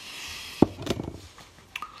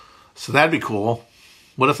 So that'd be cool.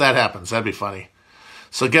 What if that happens? That'd be funny.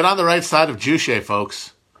 So get on the right side of Juche,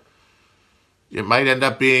 folks. It might end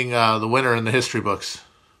up being the winner in the history books.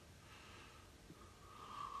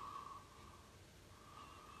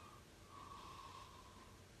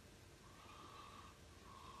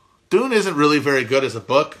 Dune isn't really very good as a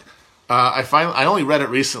book. I only read it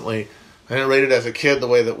recently. I didn't read it as a kid the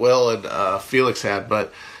way that Will and Felix had,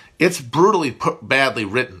 but it's brutally badly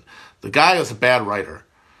written. The guy is a bad writer.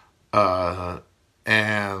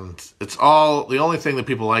 And it's all, the only thing that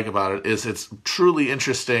people like about it is it's truly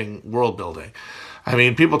interesting world building. I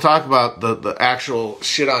mean, people talk about the actual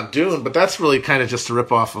shit on Dune, but that's really kind of just a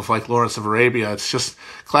ripoff of like Lawrence of Arabia. It's just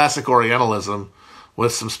classic Orientalism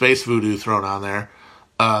with some space voodoo thrown on there.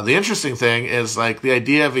 The interesting thing is like the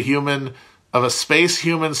idea of a space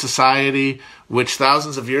human society, which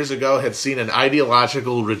thousands of years ago had seen an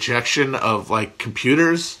ideological rejection of like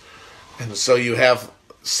computers. And so you have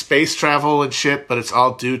space travel and shit, but it's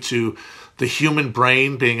all due to the human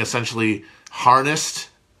brain being essentially harnessed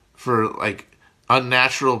for like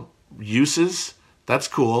unnatural uses. That's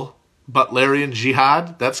cool. Butlerian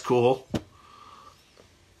jihad, that's cool.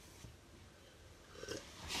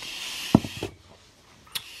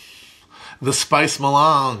 The spice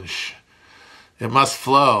melange. It must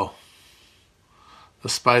flow. The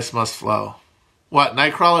spice must flow. What,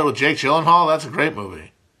 Nightcrawler with Jake Gyllenhaal? That's a great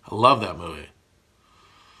movie. I love that movie.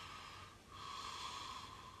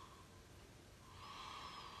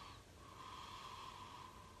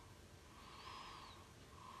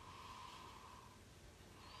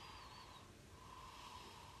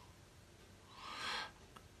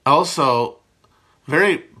 Also,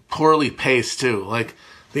 very poorly paced, too. Like,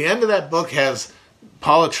 the end of that book has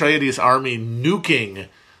Paul Atreides' army nuking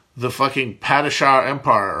the fucking Padishah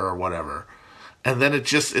Empire or whatever. And then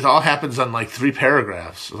it all happens on like 3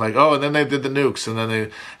 paragraphs. Like, oh, and then they did the nukes, and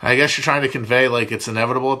then I guess you're trying to convey like it's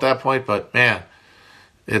inevitable at that point, but man,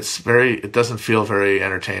 it doesn't feel very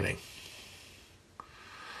entertaining.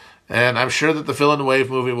 And I'm sure that the Villeneuve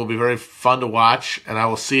movie will be very fun to watch, and I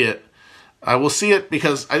will see it. I will see it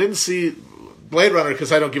because I didn't see Blade Runner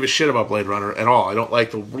because I don't give a shit about Blade Runner at all. I don't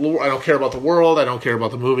care about the world. I don't care about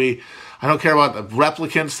the movie. I don't care about the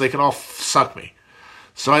replicants. They can all suck me.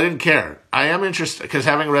 So I didn't care. I am interested because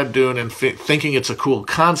having read Dune and thinking it's a cool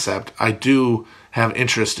concept, I do have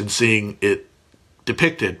interest in seeing it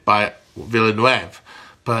depicted by Villeneuve.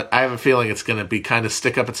 But I have a feeling it's going to be kind of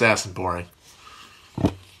stick up its ass and boring.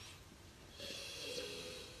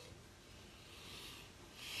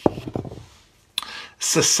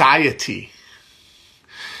 Society.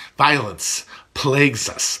 Violence plagues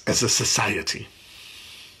us as a society.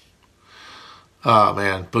 Oh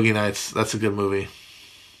man, Boogie Nights, that's a good movie.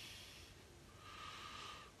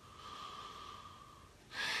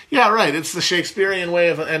 Yeah, right, it's the Shakespearean way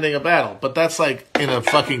of ending a battle, but that's like in a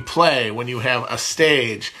fucking play when you have a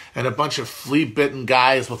stage and a bunch of flea-bitten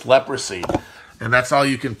guys with leprosy, and that's all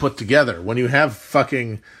you can put together. When you have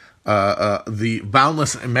fucking the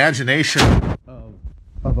boundless imagination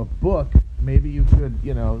of a book, maybe you could,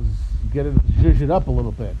 get it, zhuzh it up a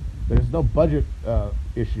little bit. There's no budget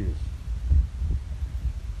issues.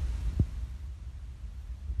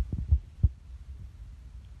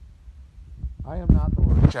 I am not the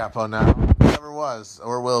worst Chapo now. Never was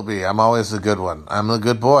or will be. I'm always a good one. I'm a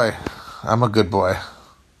good boy. I'm a good boy.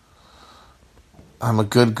 I'm a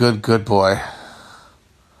good boy.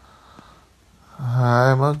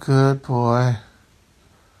 I'm a good boy.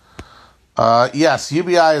 Yes,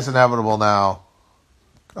 UBI is inevitable now.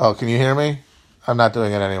 Oh, can you hear me? I'm not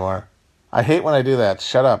doing it anymore. I hate when I do that.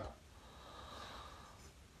 Shut up.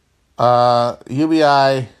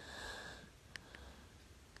 UBI.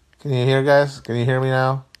 Can you hear, guys? Can you hear me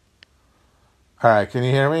now? All right, can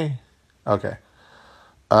you hear me? Okay.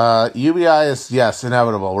 UBI is, yes,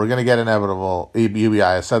 inevitable. We're going to get inevitable UBI.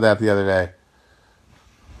 I said that the other day.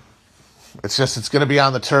 It's going to be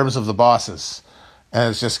on the terms of the bosses.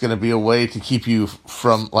 And it's just going to be a way to keep you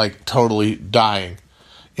from, like, totally dying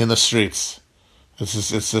in the streets. It's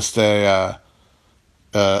just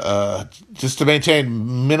just to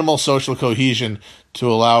maintain minimal social cohesion to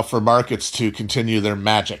allow for markets to continue their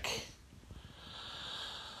magic.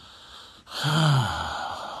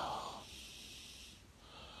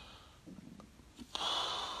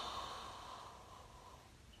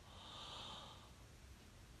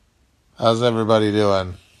 How's everybody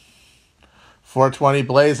doing? 420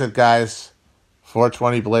 blaze it, guys.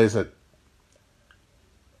 420 blaze it.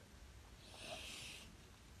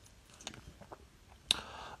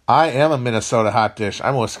 I am a Minnesota hot dish.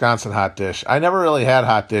 I'm a Wisconsin hot dish. I never really had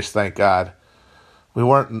hot dish, thank God. We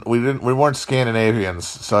weren't Scandinavians,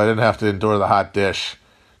 so I didn't have to endure the hot dish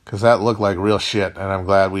because that looked like real shit, and I'm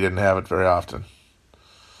glad we didn't have it very often.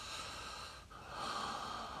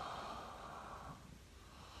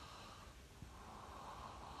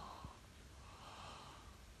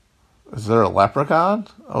 Is there a leprechaun?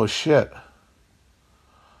 Oh shit.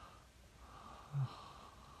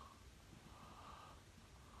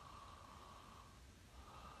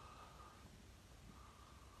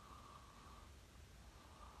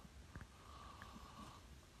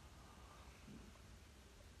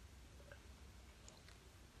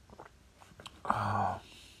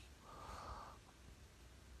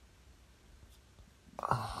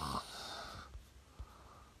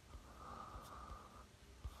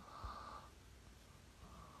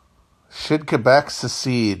 Should Quebec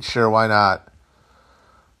secede? Sure, why not?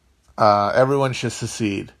 Everyone should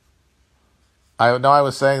secede. I know I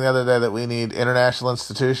was saying the other day that we need international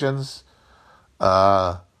institutions,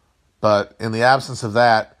 but in the absence of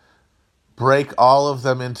that, break all of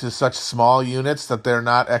them into such small units that they're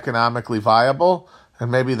not economically viable,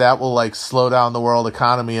 and maybe that will like slow down the world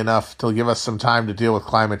economy enough to give us some time to deal with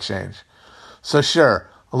climate change. So sure,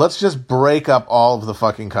 let's just break up all of the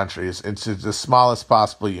fucking countries into the smallest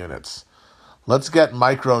possible units. Let's get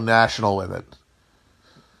micro-national with it.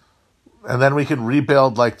 And then we can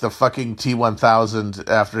rebuild like the fucking T-1000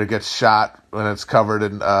 after it gets shot when it's covered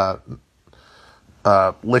in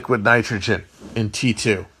liquid nitrogen in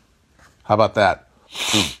T2. How about that?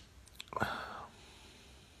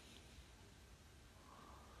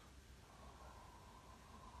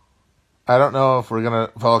 I don't know if we're going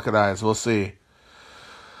to vulcanize. We'll see.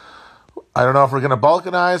 I don't know if we're going to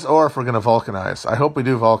balkanize or if we're going to vulcanize. I hope we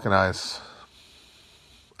do vulcanize.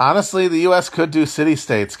 Honestly, the U.S. could do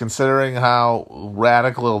city-states, considering how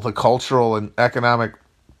radical the cultural and economic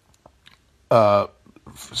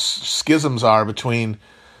schisms are between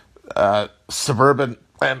suburban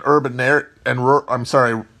and urban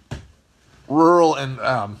rural and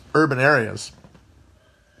urban areas.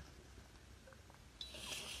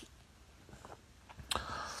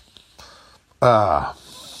 I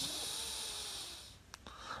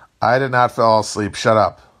did not fall asleep. Shut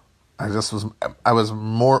up. I was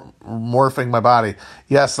morphing my body.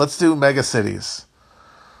 Yes, let's do mega cities.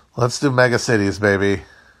 Let's do mega cities, baby.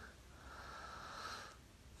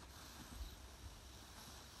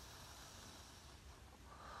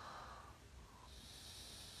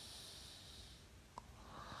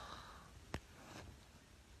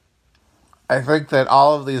 I think that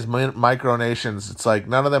all of these micronations, it's like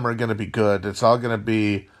none of them are going to be good. It's all going to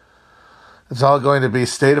be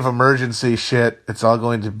state of emergency shit. It's all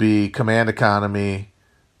going to be command economy,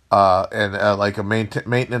 and like a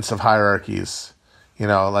maintenance of hierarchies. You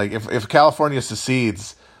know, like if California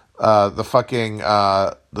secedes, the fucking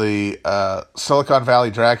the Silicon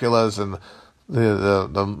Valley Draculas and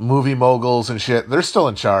the movie moguls and shit, they're still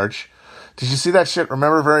in charge. Did you see that shit?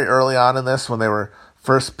 Remember very early on in this when they were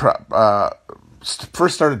first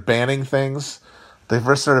started banning things? They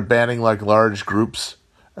first started banning like large groups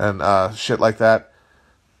and shit like that.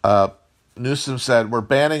 Newsom said, we're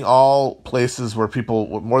banning all places where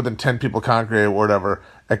more than 10 people congregate or whatever,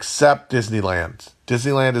 except Disneyland.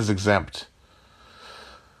 Disneyland is exempt.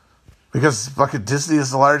 Because fucking Disney is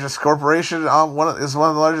the largest corporation, one of the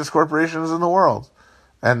largest corporations in the world.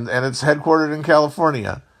 And it's headquartered in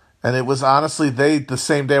California. And it was honestly, the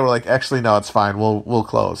same day were like, actually, no, it's fine, we'll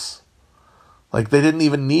close. Like, they didn't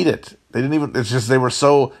even need it. It's just they were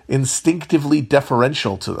so instinctively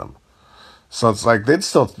deferential to them. So it's like, they'd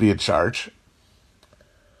still be in charge.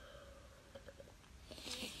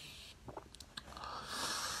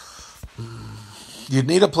 You'd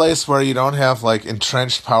need a place where you don't have, like,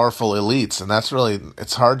 entrenched, powerful elites. And that's really,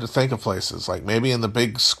 it's hard to think of places. Like, maybe in the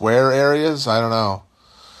big square areas, I don't know.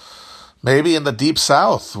 Maybe in the deep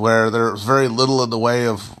south, where there's very little in the way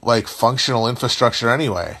of, like, functional infrastructure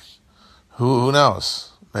anyway. Who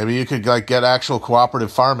knows? Maybe you could like get actual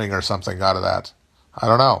cooperative farming or something out of that. I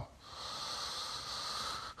don't know.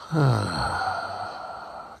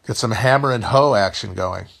 Get some hammer and hoe action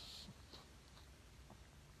going.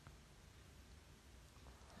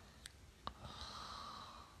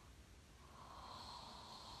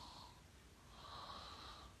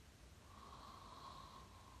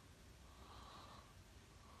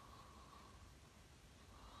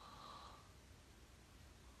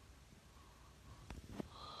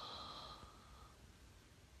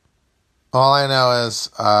 All I know is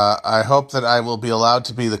I hope that I will be allowed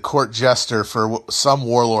to be the court jester for some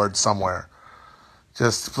warlord somewhere.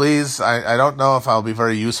 Just please, I don't know if I'll be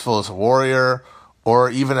very useful as a warrior or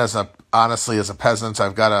even honestly as a peasant.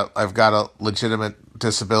 I've got a legitimate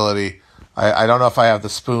disability. I don't know if I have the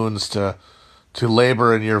spoons to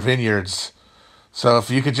labor in your vineyards. So if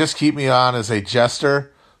you could just keep me on as a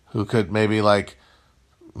jester who could maybe like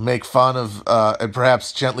make fun of and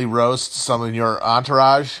perhaps gently roast some in your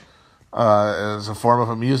entourage. As a form of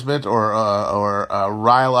amusement, or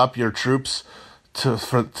rile up your troops to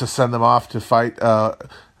send them off to fight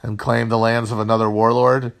and claim the lands of another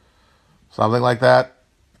warlord, something like that.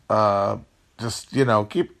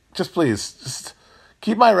 Please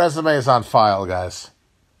keep my resumes on file, guys.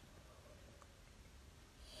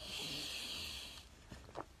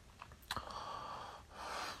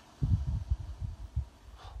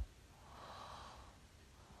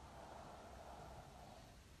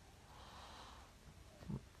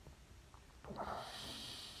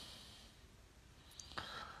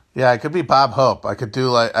 Yeah, I could be Bob Hope. I could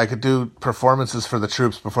do performances for the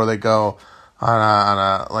troops before they go on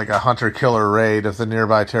a hunter-killer raid of the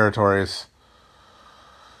nearby territories.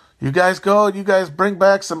 You guys go and you guys bring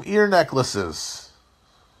back some ear necklaces.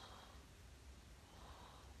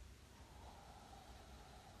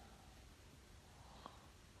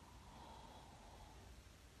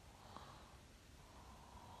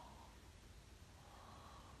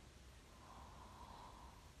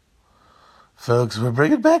 Folks, we're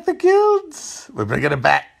bringing back the guilds. We're bringing them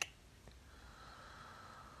back.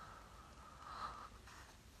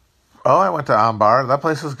 Oh, I went to Ambar. That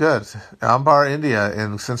place was good. Ambar, India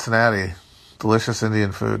in Cincinnati. Delicious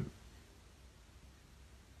Indian food.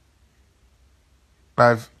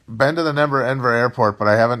 I've been to the Denver airport, but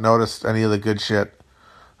I haven't noticed any of the good shit.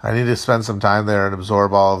 I need to spend some time there and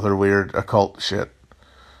absorb all of their weird occult shit.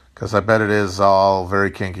 Because I bet it is all very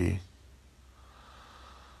kinky.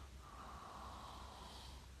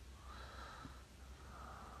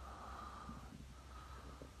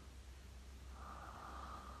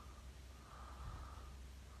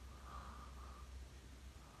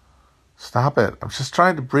 Stop it. I'm just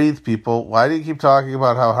trying to breathe, people. Why do you keep talking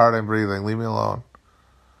about how hard I'm breathing? Leave me alone.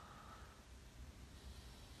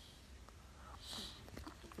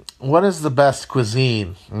 What is the best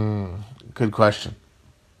cuisine? Good question.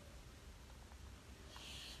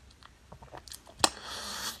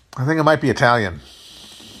 I think it might be Italian.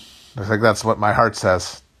 I think that's what my heart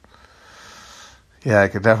says. Yeah, I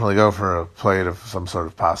could definitely go for a plate of some sort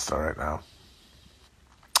of pasta right now.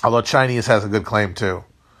 Although Chinese has a good claim too.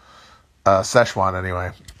 Szechuan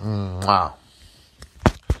anyway. Wow.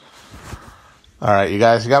 Alright, you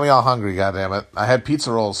guys, you got me all hungry, goddammit. I had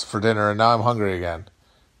pizza rolls for dinner and now I'm hungry again.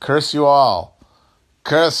 Curse you all.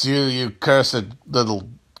 Curse you, you cursed little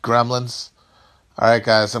gremlins. Alright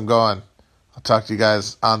guys, I'm going. I'll talk to you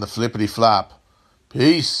guys on the flippity flop.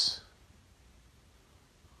 Peace.